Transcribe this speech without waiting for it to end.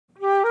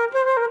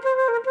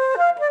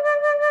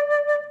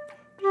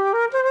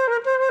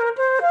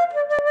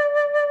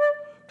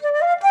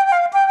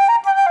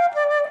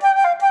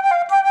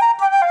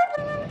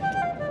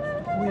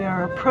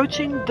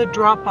approaching the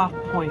drop-off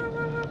point.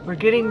 We're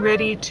getting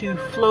ready to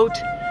float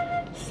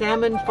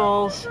Salmon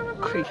Falls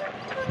Creek.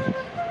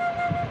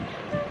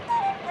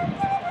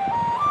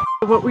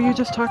 What were you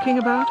just talking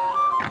about?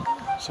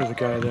 So the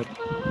guy that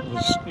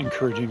was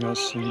encouraging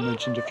us, he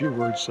mentioned a few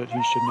words that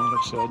he should not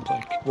have said,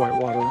 like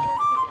white water,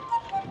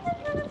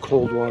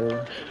 cold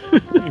water,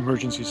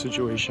 emergency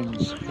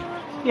situations.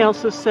 He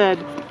also said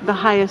the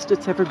highest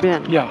it's ever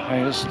been. Yeah,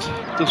 highest.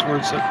 Those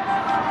words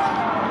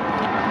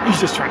that he's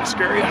just trying to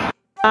scare you.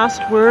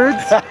 Last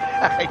words?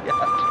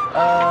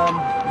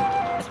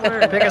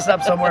 Pick us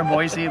up somewhere in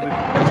Boise.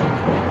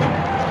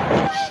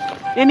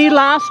 Any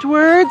last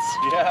words?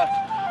 Yeah.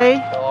 Hey.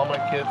 Tell all my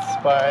kids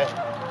bye.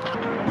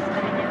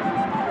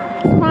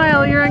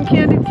 Smile, you're on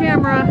candid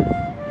camera.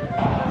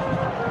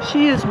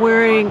 She is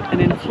wearing an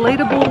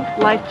inflatable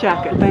life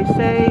jacket. They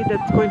say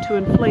that's going to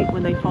inflate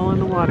when they fall in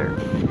the water.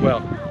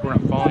 Well, we're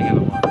not falling in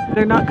the water.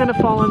 They're not going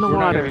to fall in the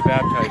water. We're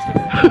not going to be baptized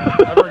in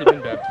it. I've already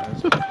been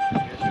baptized.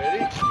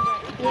 Ready?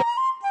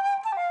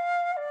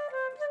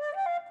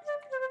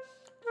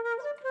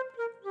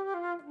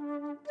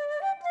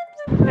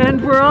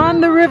 And we're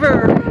on the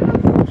river.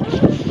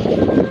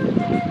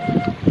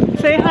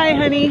 Say hi,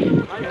 honey.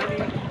 Hi, honey.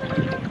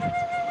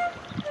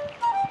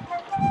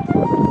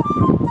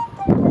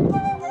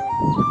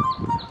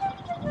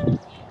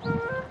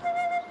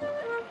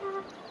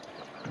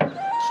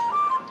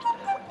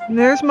 And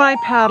there's my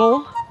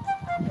paddle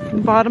from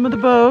the bottom of the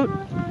boat.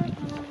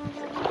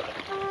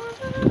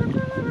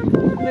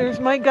 There's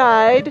my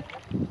guide.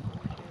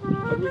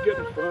 How do we get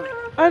in front?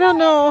 I don't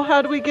know.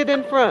 How do we get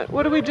in front?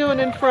 What are we doing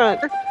in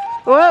front?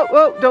 Whoa,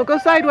 whoa, don't go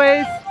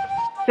sideways.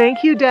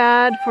 Thank you,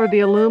 Dad, for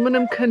the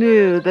aluminum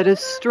canoe that is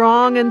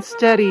strong and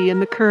steady in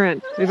the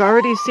current. We've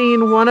already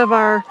seen one of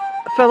our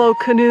fellow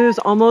canoes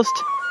almost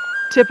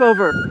tip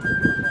over.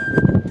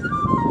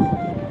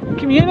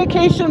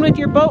 Communication with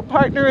your boat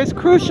partner is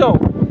crucial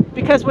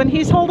because when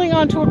he's holding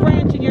onto a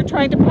branch and you're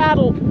trying to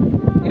paddle,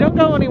 you don't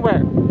go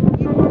anywhere.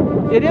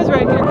 It is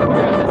right here. Come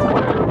here.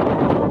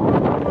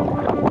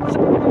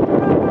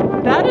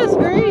 That is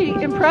very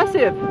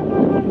impressive.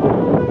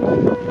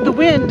 The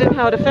wind and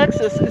how it affects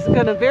us is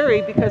going to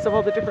vary because of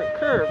all the different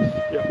curves.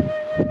 Yeah.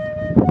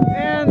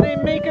 And they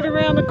make it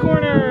around the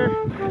corner.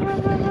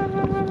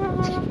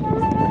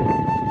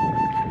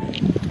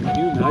 Can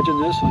you imagine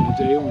this on a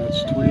day when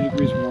it's 20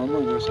 degrees warmer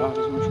and there's half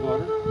as much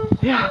water?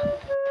 Yeah.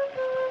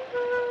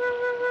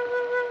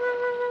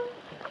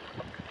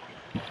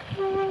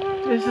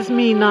 This is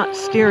me not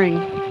steering.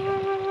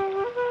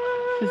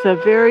 This is a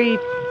very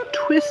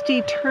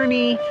twisty,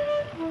 turny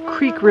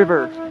creek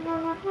river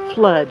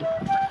flood.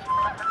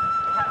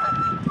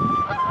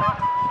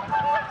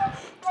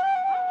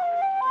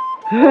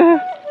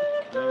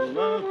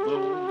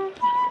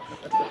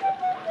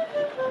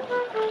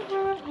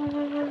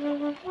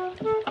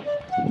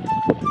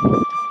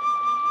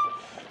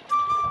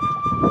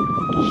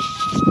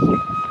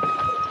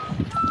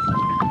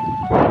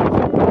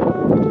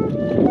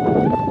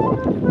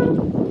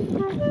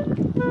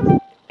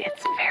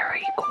 It's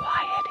very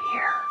quiet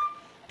here.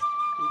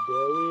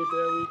 Very,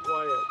 very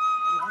quiet.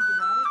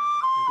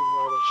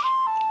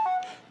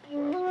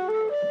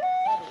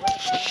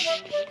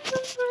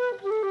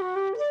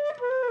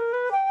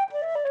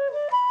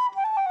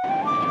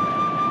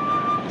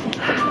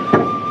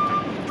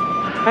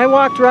 I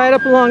walked right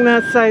up along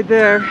that side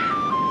there.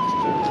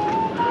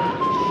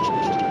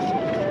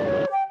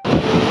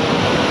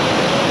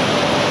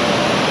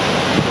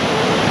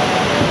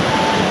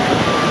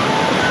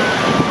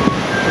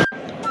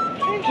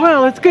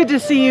 Well, it's good to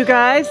see you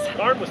guys.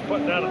 Barn was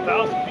putting down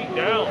 1,000 feet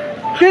down.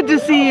 Good to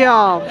see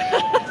y'all.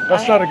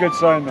 That's not a good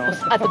sign, though.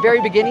 At the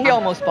very beginning, he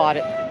almost bought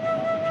it.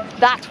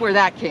 That's where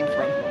that came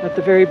from. At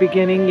the very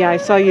beginning, yeah, I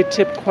saw you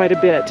tip quite a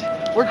bit.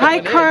 We're Hi,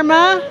 going in.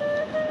 Karma.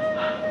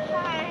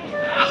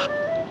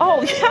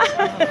 Oh,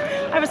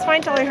 yeah. I was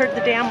fine till I heard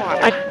the dam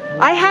water.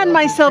 I had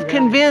myself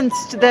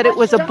convinced that it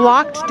was a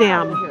blocked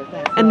dam,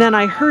 and then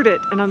I heard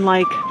it, and I'm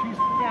like,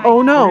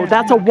 oh no,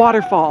 that's a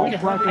waterfall.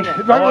 Right,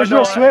 there's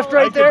no Swift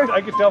right there.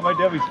 I could tell by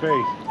Debbie's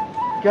face.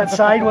 Got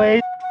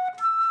sideways.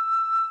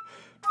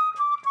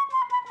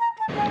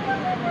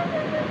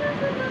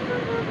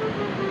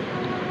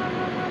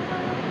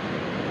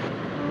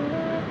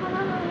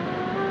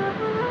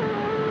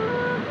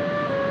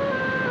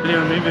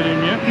 Video me, video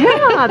you.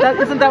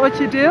 Yeah, isn't that what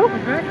you do?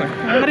 Exactly.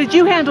 How did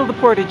you handle the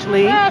portage,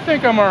 Lee? I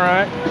think I'm all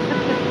right.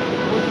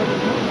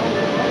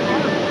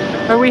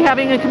 Are we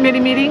having a committee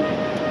meeting?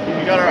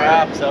 We got our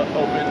apps up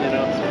open, you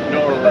know, so we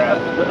know where we're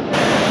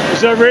at.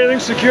 Is that railing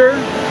secure?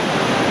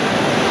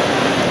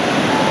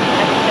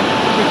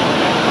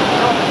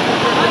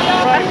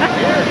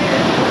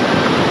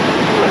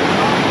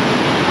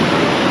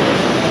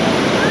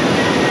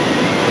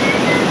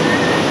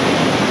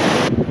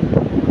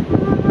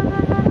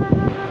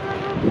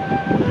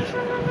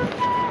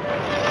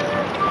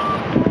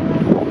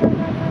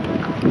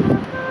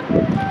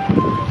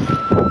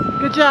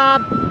 Good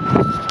job.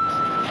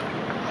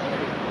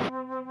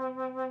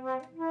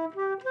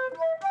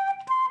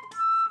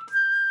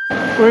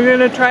 We're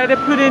gonna try to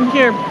put in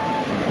here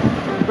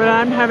But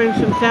I'm having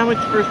some sandwich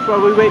first while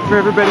we wait for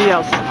everybody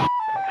else.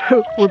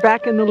 We're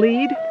back in the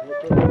lead.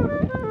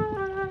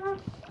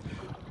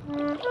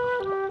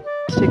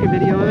 Let's take a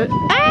video of it.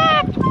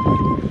 Ah!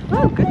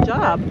 Oh, good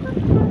job.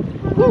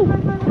 Woo,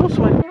 close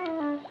one.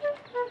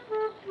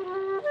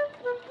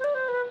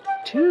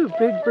 Two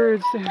big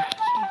birds there.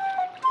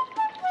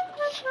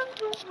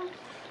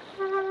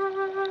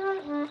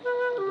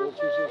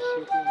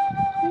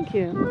 Thank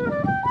you.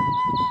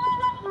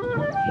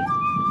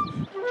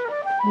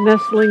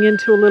 Nestling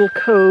into a little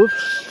cove.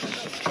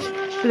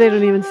 They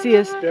don't even see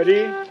us.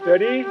 Steady,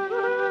 steady.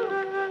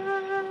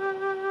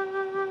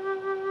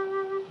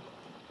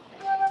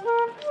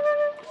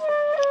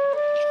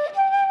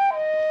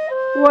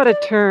 What a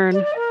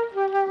turn.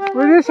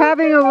 We're just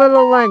having a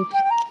little lunch.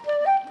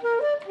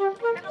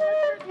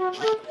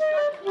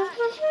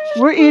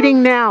 We're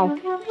eating now.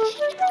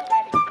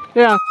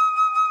 Yeah.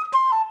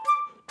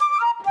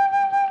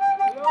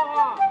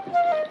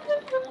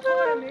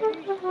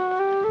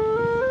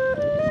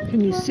 Can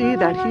you see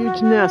that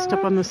huge nest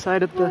up on the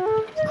side of the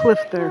cliff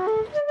there?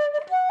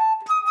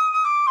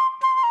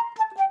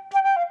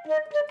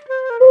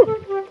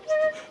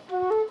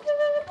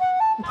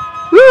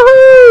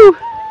 Woohoo!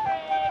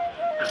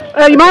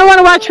 You might want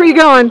to watch where you're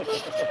going.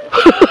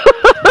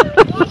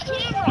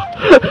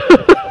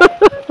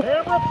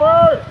 Camera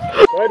first!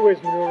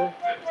 Sideways maneuver.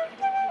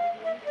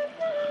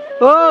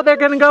 Oh, they're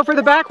going to go for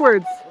the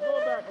backwards. We're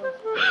going backwards.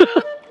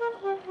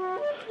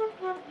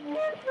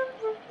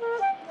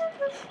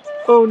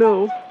 Oh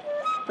no.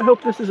 I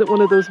hope this isn't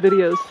one of those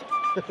videos.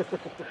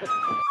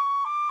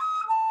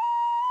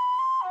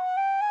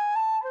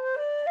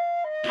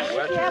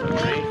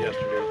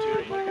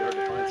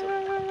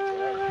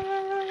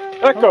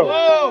 Echo!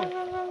 Whoa!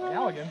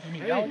 Galligan? You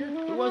mean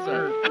Galligan? Who was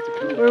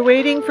that? We're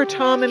waiting for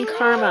Tom and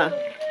Karma.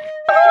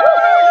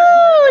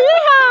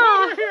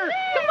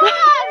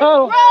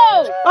 Oh!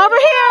 Over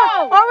here!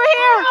 Over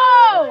here!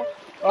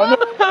 Oh, no.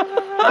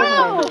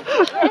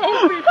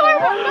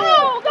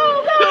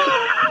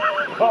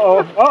 Uh-oh,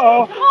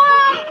 uh-oh.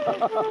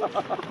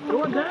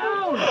 Going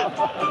down!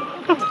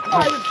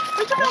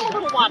 We took a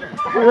little water.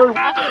 We heard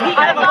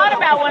I thought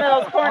about one of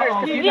those corners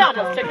because we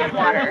almost took in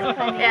water,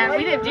 and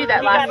we didn't do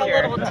that last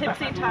year. Don't even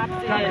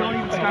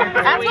start.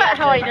 That's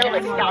how I know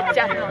it's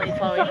definitely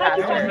flowing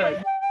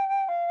faster.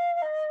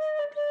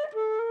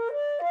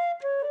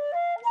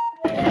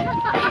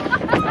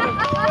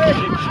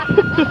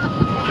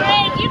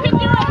 Greg, you can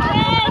do it,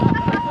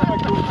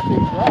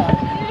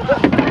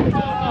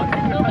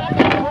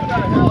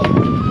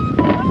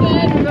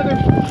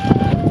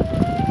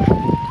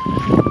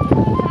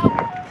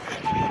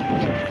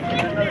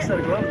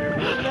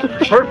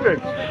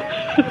 perfect. I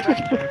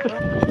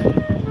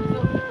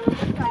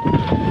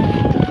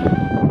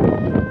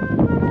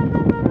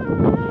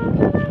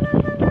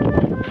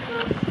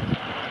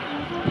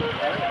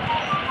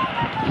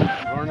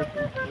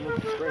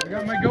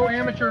got my Go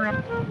Amateur.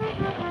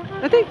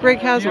 I think Greg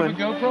has Do you have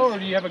one. a GoPro or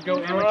do you have a Go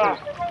Amateur?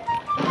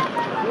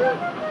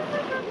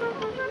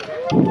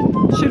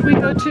 Should we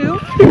go too?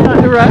 Not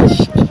in a rush.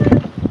 It's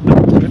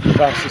the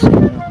fastest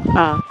canoe.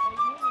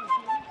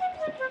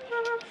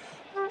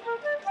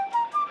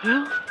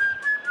 Well,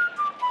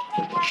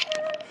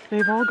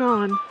 they've all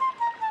gone.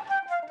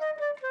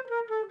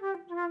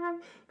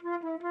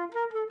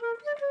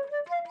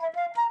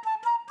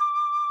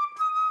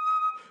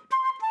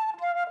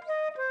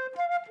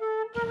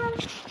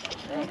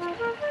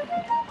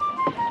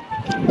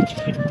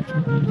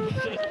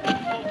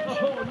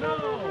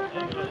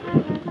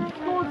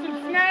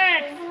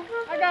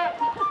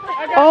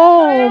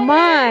 Oh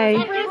my!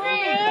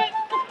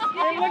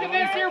 Hey, look at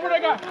this here, what I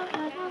got.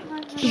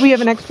 Do we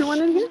have an extra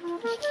one in here?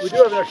 We do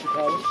have an extra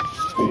paddle.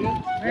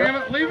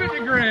 Leave it to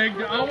Greg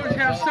to always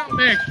have something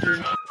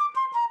extra.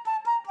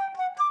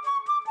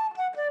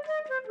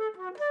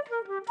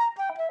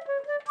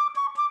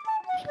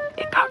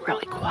 It got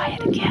really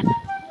quiet again.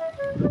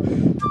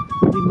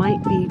 We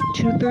might be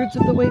 2/3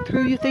 of the way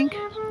through, you think?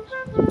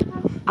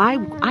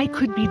 I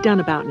could be done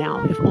about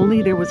now if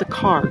only there was a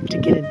car to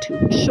get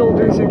into.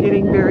 Shoulders are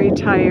getting very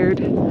tired.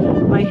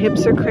 My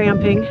hips are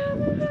cramping.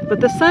 But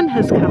the sun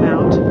has come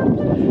out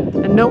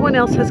and no one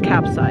else has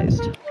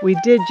capsized. We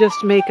did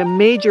just make a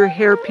major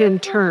hairpin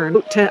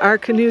turn. Our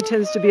canoe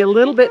tends to be a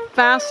little bit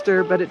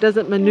faster, but it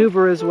doesn't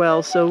maneuver as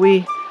well, so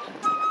we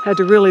had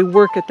to really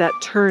work at that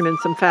turn in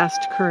some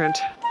fast current.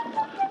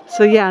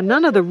 So yeah,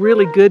 none of the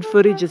really good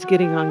footage is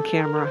getting on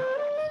camera.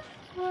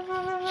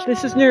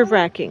 This is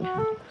nerve-wracking.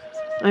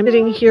 I'm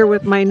sitting here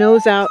with my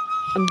nose out.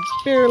 I'm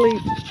barely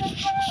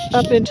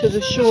up into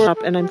the shore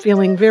and I'm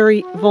feeling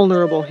very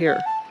vulnerable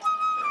here.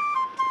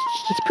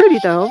 It's pretty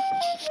though.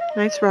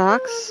 Nice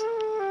rocks.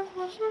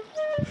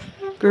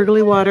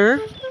 Gurgly water.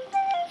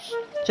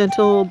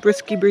 Gentle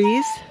brisky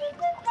breeze.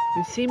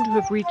 We seem to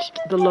have reached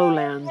the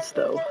lowlands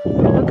though.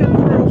 I'm looking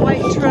for a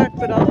white truck,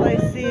 but all I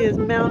see is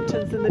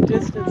mountains in the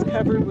distance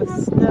covered with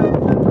snow.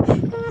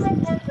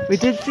 We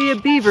did see a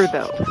beaver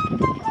though.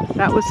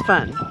 That was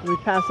fun. We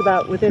passed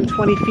about within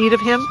 20 feet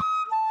of him.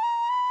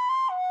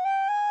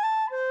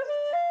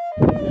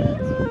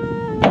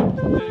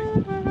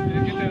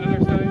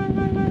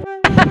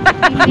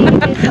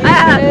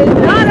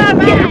 Not on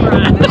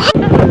camera.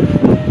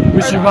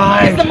 We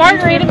survived. Is the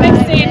margarita mix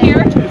staying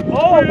here?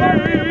 Oh,